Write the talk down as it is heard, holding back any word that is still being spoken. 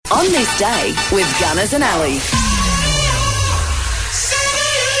On this day with Gunners and Ali.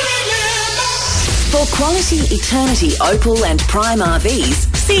 For quality Eternity Opal and Prime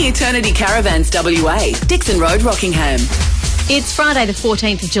RVs, see Eternity Caravans WA, Dixon Road, Rockingham. It's Friday the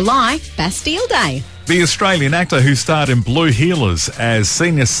 14th of July, Bastille Day. The Australian actor who starred in Blue Heelers as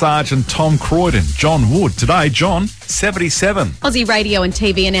Senior Sergeant Tom Croydon, John Wood. Today, John, 77. Aussie radio and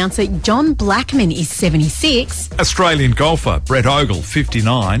TV announcer John Blackman is 76. Australian golfer Brett Ogle,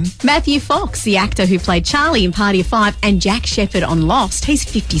 59. Matthew Fox, the actor who played Charlie in Party of Five and Jack Shepherd on Lost, he's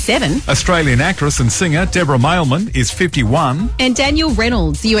 57. Australian actress and singer Deborah Mailman is 51. And Daniel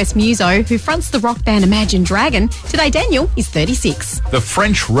Reynolds, the US muso who fronts the rock band Imagine Dragon. Today, Daniel is 36. The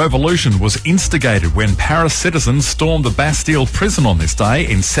French Revolution was instigated when Paris citizens stormed the Bastille prison on this day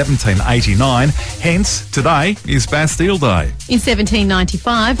in 1789. Hence, today is Bastille Day. In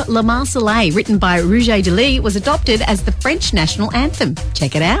 1795, La Marseillaise, written by Roger de Lisle, was adopted as the French national anthem.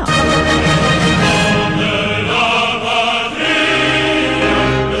 Check it out.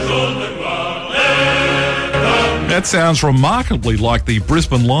 That sounds remarkably like the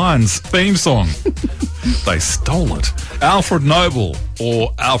Brisbane Lions theme song. They stole it. Alfred Nobel,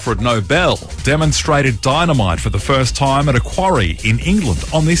 or Alfred Nobel, demonstrated dynamite for the first time at a quarry in England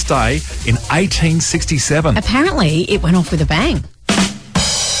on this day in 1867. Apparently, it went off with a bang.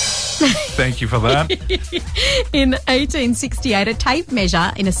 Thank you for that. In 1868, a tape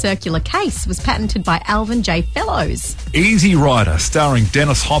measure in a circular case was patented by Alvin J. Fellows. Easy Rider, starring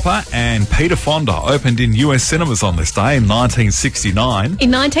Dennis Hopper and Peter Fonda, opened in US cinemas on this day in 1969.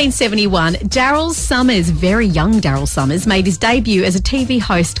 In 1971, Daryl Summers, very young Daryl Summers, made his debut as a TV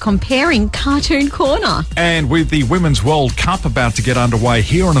host comparing Cartoon Corner. And with the Women's World Cup about to get underway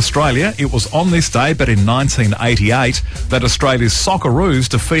here in Australia, it was on this day, but in 1988, that Australia's Socceroos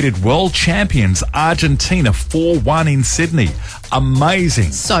defeated world champions Argentina 4-1 in Sydney.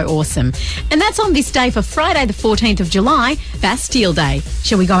 Amazing. So awesome. And that's on this day for Friday the 14th of July, Bastille Day.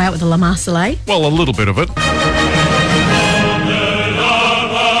 Shall we go out with the La Marseillaise? Well, a little bit of it.